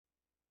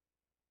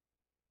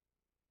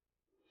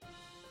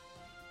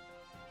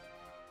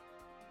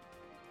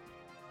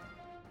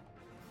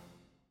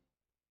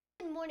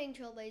morning,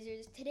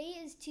 Trailblazers. Today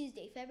is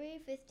Tuesday,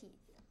 February 15th.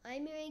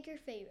 I'm your anchor,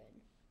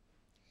 Fayron.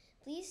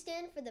 Please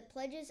stand for the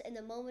pledges and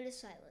the moment of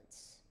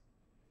silence.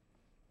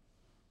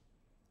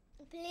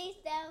 Please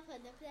stand for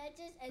the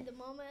pledges and the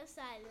moment of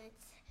silence.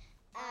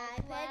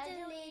 I pledge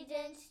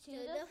allegiance to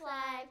the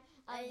flag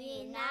of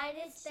the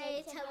United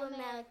States of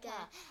America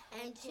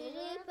and to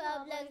the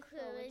republic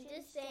for which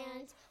it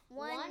stands,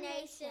 one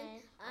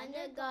nation,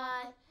 under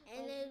God,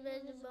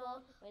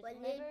 indivisible, with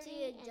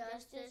liberty and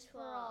justice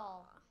for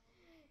all.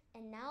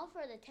 And now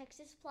for the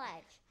Texas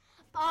pledge.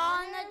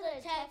 Honor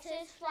the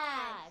Texas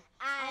flag.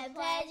 I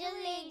pledge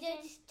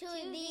allegiance to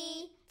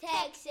thee,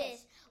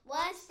 Texas,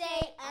 one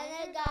state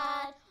under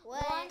God,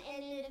 one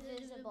and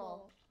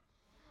indivisible.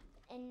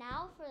 And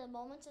now for the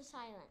moments of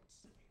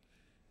silence.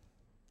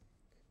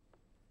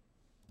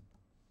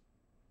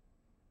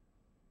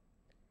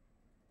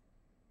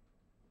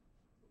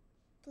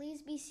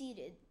 Please be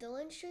seated. The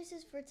lunch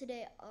choices for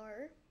today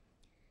are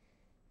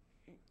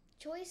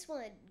Choice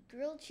 1,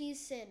 grilled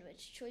cheese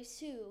sandwich. Choice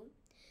 2,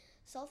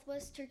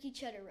 Southwest turkey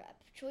cheddar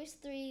wrap. Choice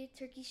 3,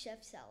 turkey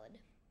chef salad.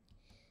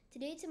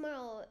 Today and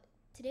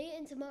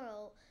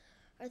tomorrow,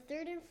 our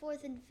 3rd and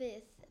 4th and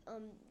 5th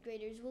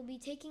graders will be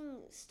taking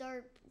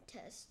STAR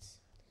tests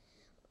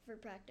for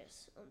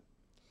practice.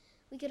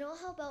 We can all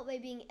help out by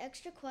being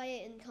extra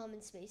quiet in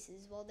common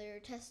spaces while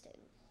they're testing.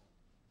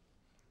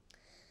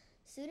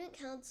 Student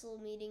council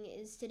meeting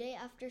is today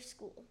after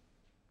school.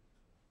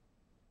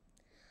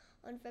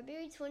 On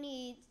February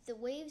 28th, the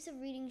Waves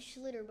of Reading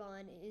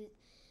Schlitterbahn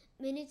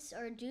minutes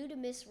are due to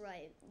Miss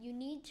Wright. You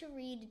need to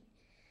read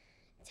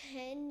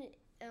 10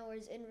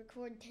 hours and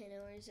record 10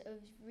 hours of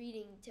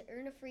reading to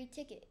earn a free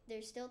ticket.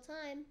 There's still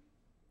time.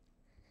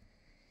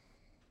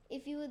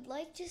 If you would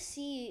like to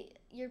see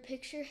your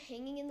picture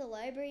hanging in the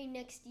library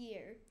next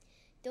year,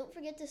 don't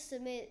forget to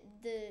submit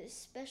the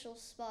special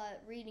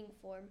spot reading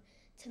form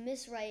to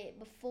Miss Wright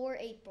before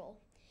April.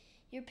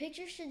 Your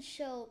picture should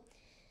show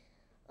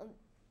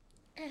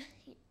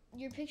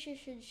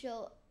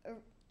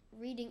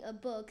reading a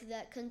book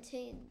that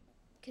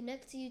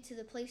connects you to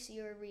the place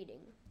you are reading.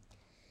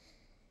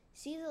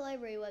 See the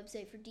library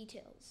website for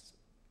details.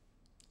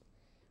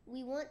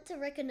 We want to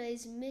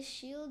recognize Miss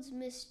Shields,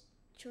 Miss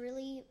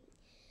Trilly,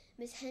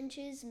 Miss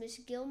Henches, Miss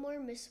Gilmore,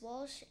 Miss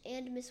Walsh,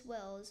 and Miss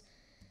Wells.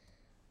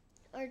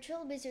 Our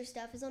Trailblazer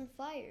staff is on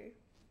fire.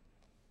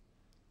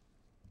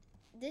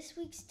 This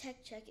week's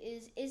tech check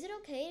is it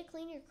okay to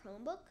clean your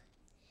Chromebook?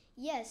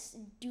 Yes,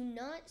 do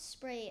not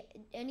spray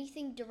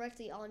anything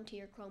directly onto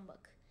your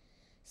Chromebook.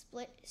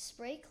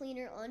 Spray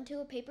cleaner onto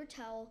a paper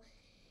towel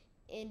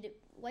and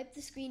wipe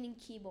the screen and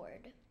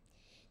keyboard.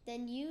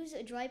 Then use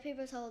a dry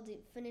paper towel to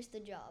finish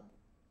the job.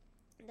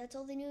 That's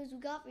all the news we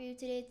got for you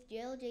today at the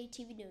JLJ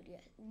TV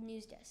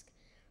News Desk.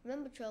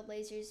 Remember,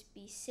 Trailblazers,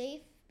 be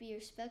safe, be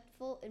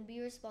respectful, and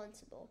be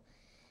responsible.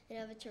 And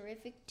have a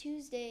terrific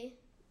Tuesday.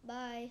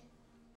 Bye.